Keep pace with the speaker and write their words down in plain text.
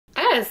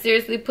gotta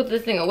seriously put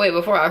this thing away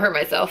before I hurt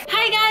myself.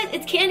 Hi guys,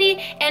 it's Kandee,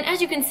 and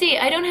as you can see,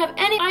 I don't have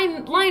any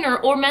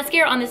eyeliner or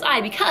mascara on this eye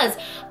because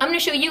I'm gonna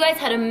show you guys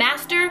how to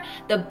master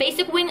the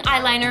basic wing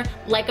eyeliner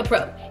like a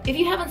pro. If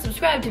you haven't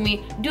subscribed to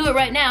me, do it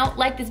right now.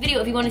 Like this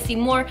video if you wanna see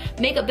more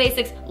makeup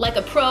basics like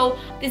a pro.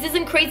 This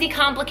isn't crazy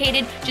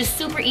complicated, just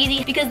super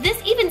easy, because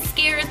this even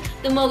scares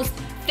the most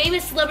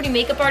famous celebrity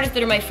makeup artists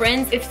that are my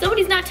friends. If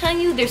somebody's not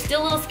telling you they're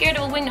still a little scared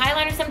of a winged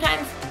eyeliner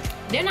sometimes,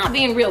 they're not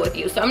being real with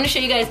you. So I'm gonna show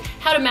you guys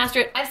how to master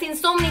it. I've seen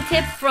so many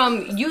tips,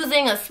 from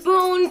using a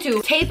spoon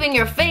to taping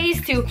your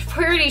face to,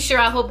 pretty sure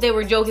I hope they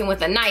were joking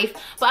with a knife.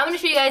 But I'm gonna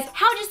show you guys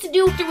how just to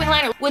do the wing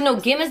liner with no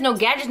gimmicks, no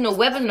gadgets, no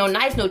weapons, no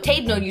knives, no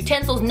tape, no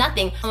utensils,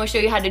 nothing. I'm gonna show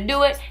you how to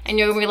do it and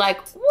you're gonna be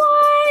like,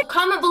 what?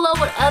 Comment below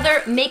what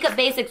other makeup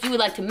basics you would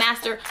like to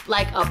master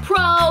like a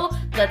pro.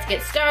 Let's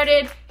get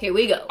started. Here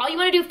we go. All you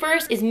wanna do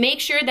first is make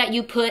sure that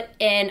you put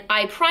an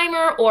eye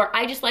primer, or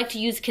I just like to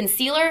use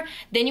concealer.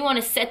 Then you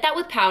wanna set that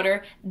with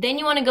powder. Then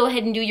you wanna go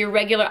ahead and do your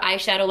regular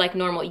eyeshadow like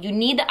normal. You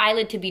need the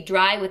eyelid to be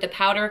dry with a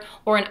powder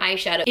or an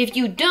eyeshadow. If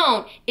you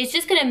don't, it's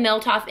just gonna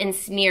melt off and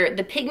smear.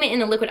 The pigment in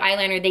the liquid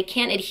eyeliner, they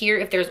can't adhere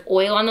if there's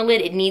oil on the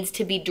lid. It needs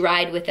to be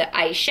dried with the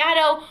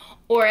eyeshadow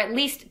or at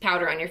least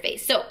powder on your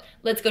face. So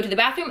let's go to the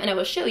bathroom and I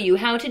will show you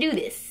how to do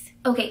this.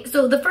 Okay,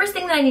 so the first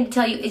thing that I need to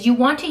tell you is you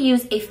want to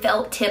use a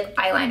felt tip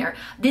eyeliner.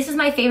 This is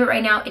my favorite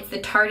right now. It's the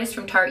Tarteist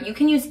from Tarte. You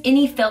can use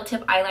any felt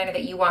tip eyeliner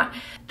that you want.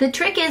 The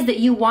trick is that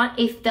you want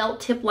a felt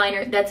tip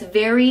liner that's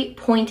very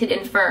pointed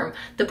and firm.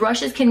 The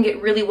brushes can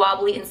get really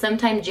wobbly, and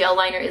sometimes gel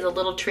liner is a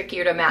little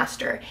trickier to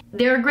master.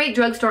 There are great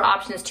drugstore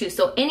options too,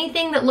 so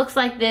anything that looks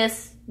like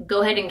this,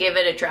 go ahead and give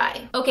it a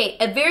try. Okay,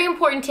 a very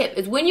important tip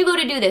is when you go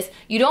to do this,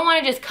 you don't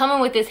want to just come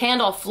in with this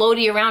hand all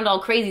floaty around all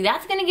crazy.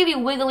 That's going to give you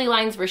wiggly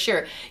lines for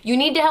sure. You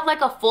need to have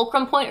like a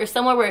fulcrum point or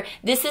somewhere where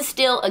this is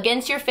still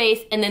against your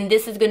face and then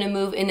this is going to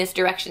move in this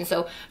direction.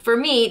 So for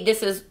me,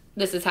 this is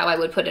how I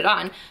would put it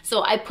on.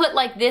 So I put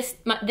like this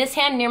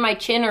hand near my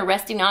chin or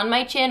resting on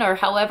my chin or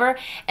however,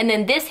 and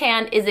then this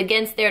hand is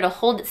against there to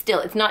hold it still.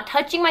 It's not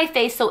touching my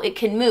face so it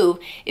can move.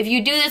 If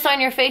you do this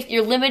on your face,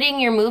 you're limiting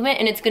your movement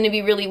and it's gonna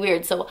be really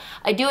weird. So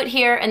I do it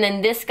here, and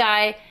then this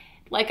guy,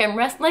 like I'm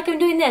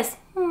doing this.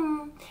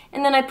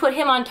 And then I put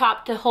him on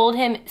top to hold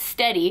him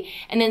steady.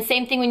 And then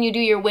same thing when you do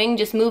your wing,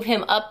 just move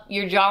him up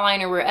your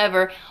jawline or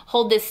wherever,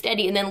 hold this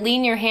steady, and then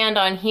lean your hand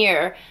on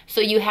here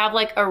so you have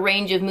like a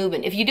range of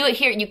movement. If you do it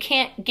here, you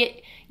can't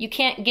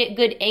get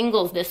good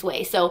angles this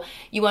way. So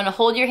you wanna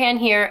hold your hand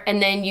here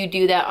and then you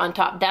do that on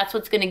top. That's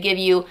what's gonna give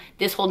you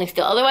this holding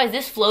still. Otherwise,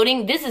 this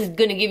floating, this is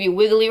gonna give you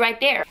wiggly right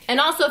there. And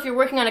also if you're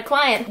working on a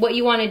client, what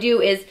you wanna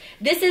do is,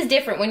 this is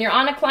different. When you're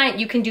on a client,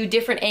 you can do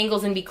different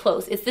angles and be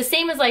close. It's the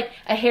same as like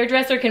a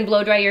hairdresser can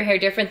blow dry your hair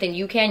different than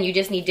you can. You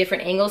just need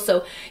different angles.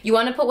 So you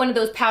wanna put one of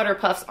those powder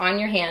puffs on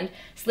your hand,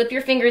 slip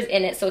your fingers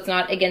in it so it's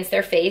not against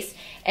their face,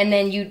 and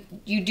then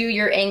you do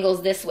your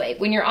angles this way.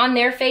 When you're on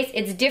their face,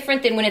 it's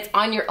different than when it's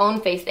on your own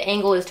face. The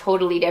angle is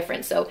totally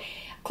different. So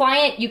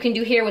client, you can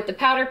do here with the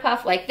powder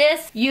puff like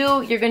this.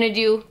 You're gonna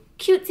do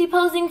cutesy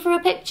posing for a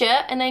picture,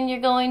 and then you're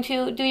going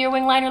to do your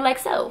wing liner like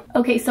so.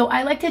 Okay, so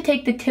I like to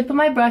take the tip of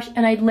my brush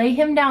and I lay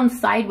him down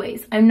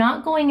sideways. I'm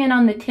not going in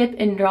on the tip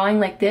and drawing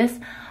like this.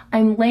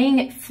 I'm laying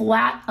it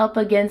flat up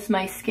against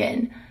my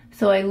skin.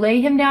 So I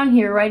lay him down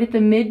here right at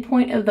the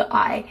midpoint of the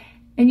eye.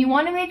 And you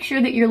want to make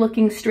sure that you're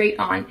looking straight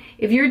on.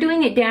 If you're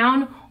doing it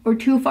down or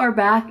too far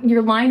back,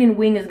 your line and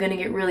wing is going to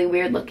get really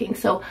weird looking.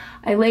 So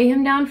I lay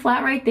him down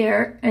flat right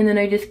there, and then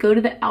I just go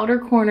to the outer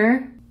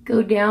corner,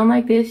 go down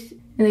like this,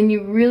 and then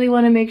you really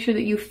want to make sure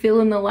that you fill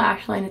in the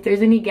lash line. If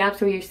there's any gaps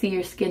where you see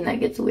your skin,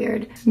 that gets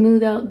weird.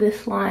 Smooth out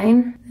this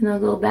line, and I'll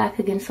go back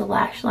against the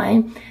lash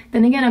line.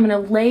 Then again, I'm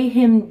going to lay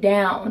him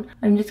down.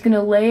 I'm just going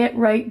to lay it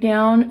right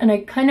down, and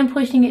I'm kind of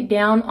pushing it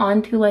down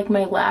onto like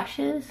my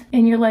lashes.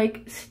 And you're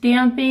like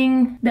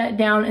stamping that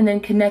down and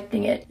then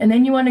connecting it. And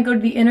then you want to go to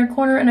the inner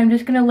corner, and I'm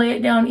just going to lay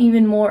it down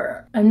even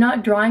more. I'm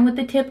not drawing with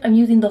the tip. I'm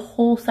using the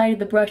whole side of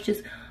the brush,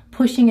 just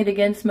pushing it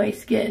against my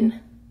skin.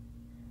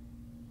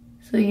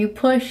 So you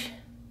push,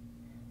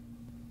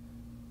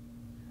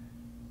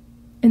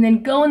 and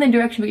then go in the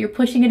direction, but you're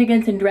pushing it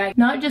against and drag,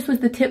 not just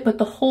with the tip, but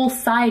the whole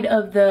side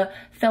of the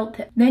felt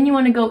tip. Then you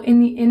want to go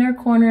in the inner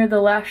corner of the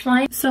lash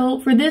line.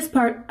 So for this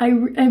part,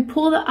 I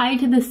pull the eye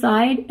to the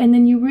side, and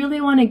then you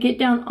really want to get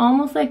down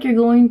almost like you're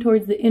going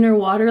towards the inner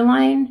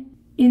waterline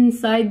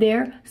inside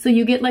there, so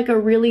you get like a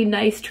really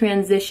nice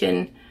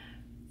transition.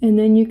 And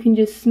then you can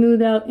just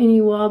smooth out any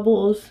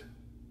wobbles.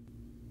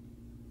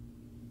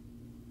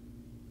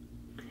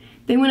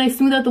 Then when I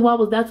smooth out the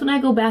wobbles, that's when I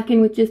go back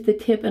in with just the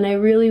tip and I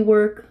really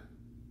work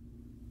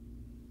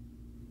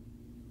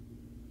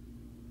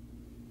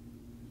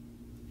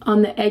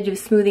on the edge of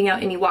smoothing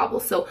out any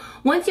wobbles. So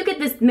once you get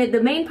this,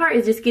 the main part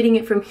is just getting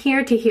it from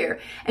here to here.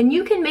 And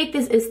you can make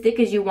this as thick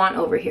as you want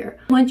over here.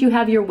 Once you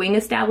have your wing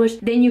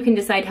established, then you can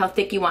decide how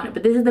thick you want it.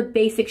 But this is the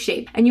basic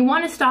shape. And you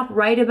want to stop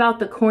right about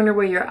the corner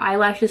where your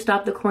eyelashes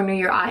stop the corner of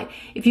your eye.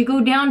 If you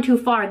go down too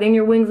far, then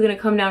your wing's gonna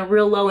come down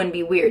real low and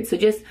be weird. So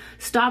just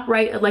stop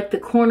right at like the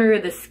corner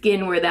of the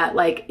skin where that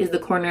like is the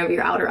corner of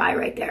your outer eye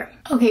right there.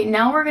 Okay,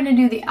 now we're gonna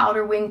do the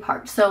outer wing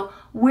part. So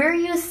where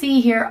you see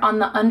here on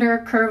the under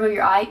curve of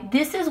your eye,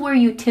 this is where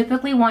you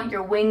typically want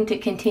your wing to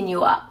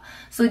continue up.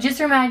 So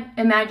just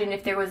imagine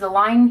if there was a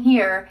line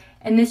here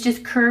and this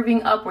just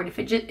curving upward.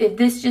 If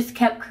this just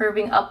kept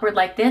curving upward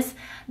like this,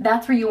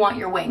 that's where you want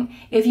your wing.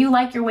 If you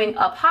like your wing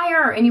up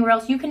higher or anywhere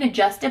else, you can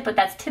adjust it, but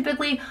that's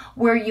typically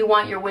where you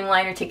want your wing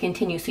liner to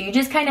continue. So you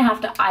just kind of have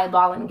to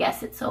eyeball and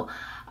guess it. So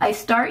I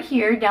start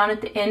here down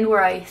at the end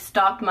where I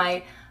stopped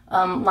my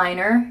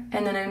liner,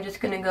 and then I'm just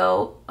gonna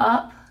go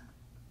up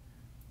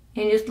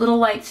in just little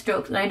light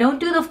strokes. And I don't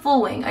do the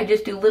full wing, I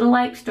just do little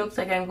light strokes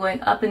like I'm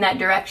going up in that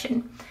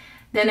direction.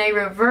 Then I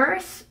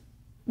reverse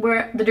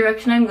where the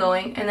direction I'm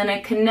going, and then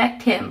I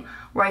connect him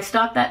where I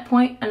stop that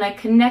point, and I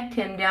connect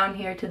him down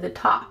here to the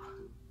top.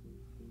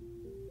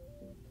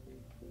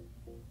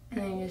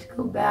 And then just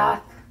go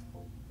back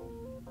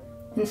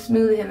and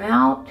smooth him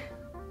out.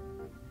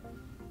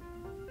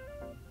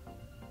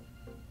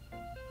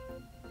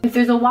 If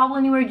there's a wobble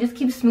anywhere, just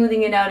keep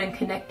smoothing it out and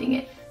connecting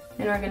it.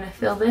 Then we're gonna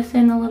fill this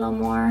in a little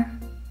more.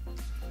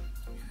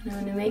 And I'm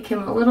gonna make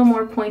him a little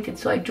more pointed,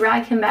 so I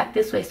drag him back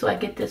this way so I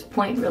get this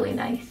point really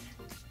nice.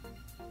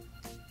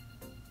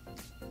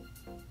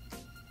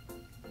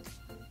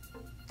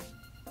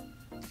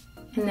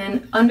 And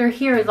then under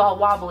here is all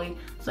wobbly,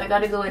 so I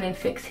gotta go in and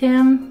fix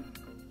him.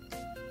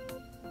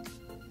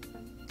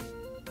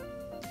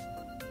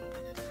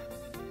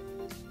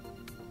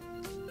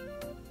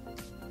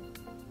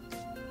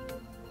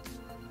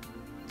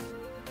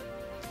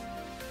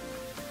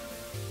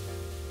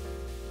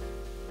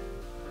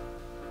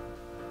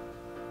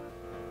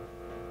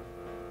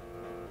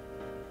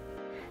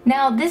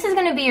 Now this is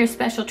gonna be your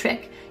special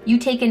trick. You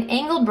take an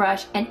angled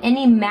brush and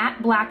any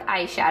matte black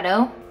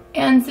eyeshadow.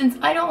 And since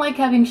I don't like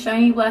having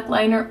shiny black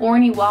liner or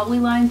any wobbly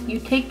lines, you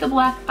take the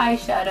black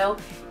eyeshadow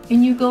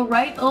and you go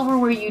right over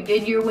where you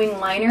did your wing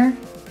liner,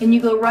 and you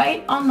go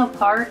right on the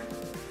part,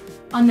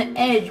 on the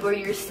edge where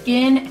your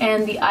skin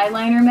and the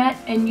eyeliner met,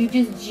 and you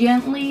just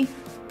gently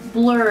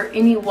blur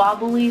any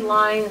wobbly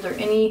lines or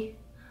any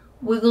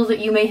wiggles that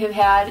you may have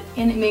had,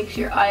 and it makes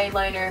your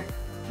eyeliner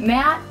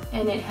matte,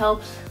 and it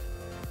helps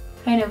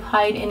kind of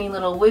hide any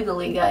little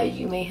wiggly guys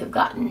you may have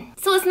gotten.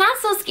 So it's not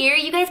so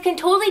scary, you guys can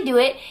totally do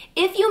it.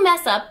 If you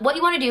mess up, what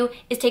you wanna do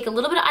is take a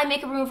little bit of eye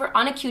makeup remover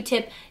on a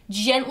Q-tip,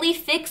 gently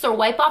fix or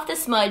wipe off the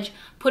smudge,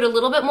 put a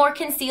little bit more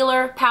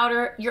concealer,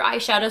 powder, your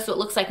eyeshadow so it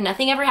looks like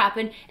nothing ever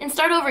happened, and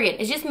start over again.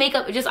 It's just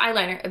makeup, it's just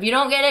eyeliner. If you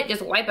don't get it,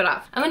 just wipe it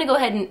off. I'm gonna go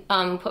ahead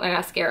and put my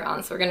mascara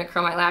on, so we're gonna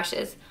curl my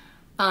lashes.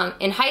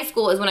 In high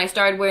school is when I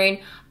started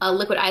wearing a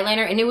liquid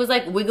eyeliner, and it was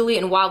like wiggly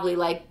and wobbly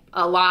like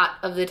a lot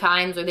of the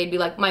times, or they'd be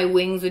like, my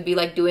wings would be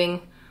like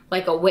doing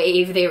like a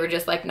wave. They were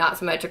just like not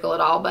symmetrical at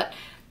all, but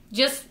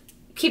just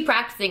keep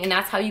practicing, and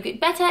that's how you get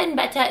better and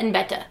better and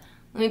better.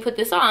 Let me put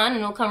this on and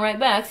it'll come right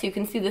back so you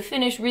can see the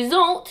finished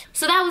result.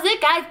 So that was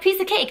it, guys,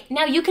 piece of cake.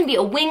 Now you can be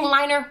a wing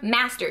liner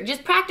master.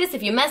 Just practice.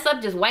 If you mess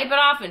up, just wipe it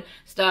off and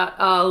start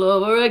all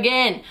over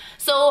again.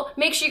 So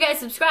make sure you guys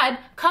subscribe.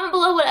 Comment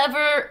below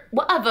whatever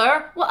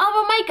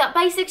makeup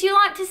basics you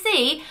want to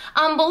see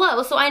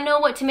below, so I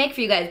know what to make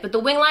for you guys. But the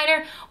wing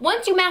liner,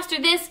 once you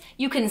master this,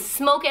 you can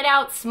smoke it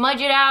out,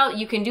 smudge it out,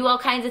 you can do all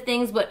kinds of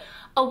things, but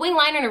a wing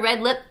liner and a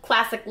red lip,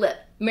 classic lip.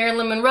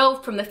 Marilyn Monroe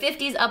from the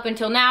 50s up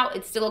until now,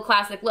 it's still a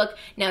classic look.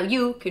 Now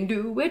you can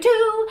do it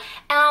too.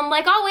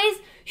 Like always,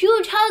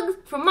 huge hugs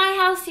from my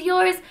house to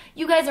yours.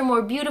 You guys are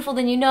more beautiful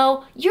than you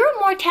know. You're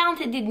more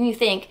talented than you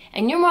think,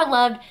 and you're more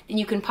loved than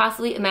you can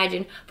possibly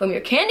imagine from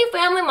your Kandee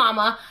family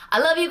mama. I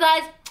love you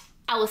guys.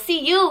 I will see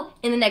you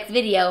in the next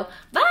video.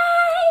 Bye!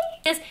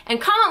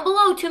 And comment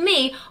below to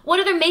me,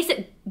 what other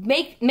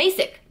makeup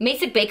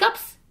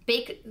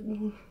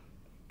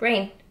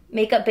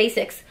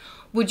basics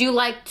would you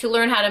like to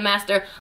learn how to master?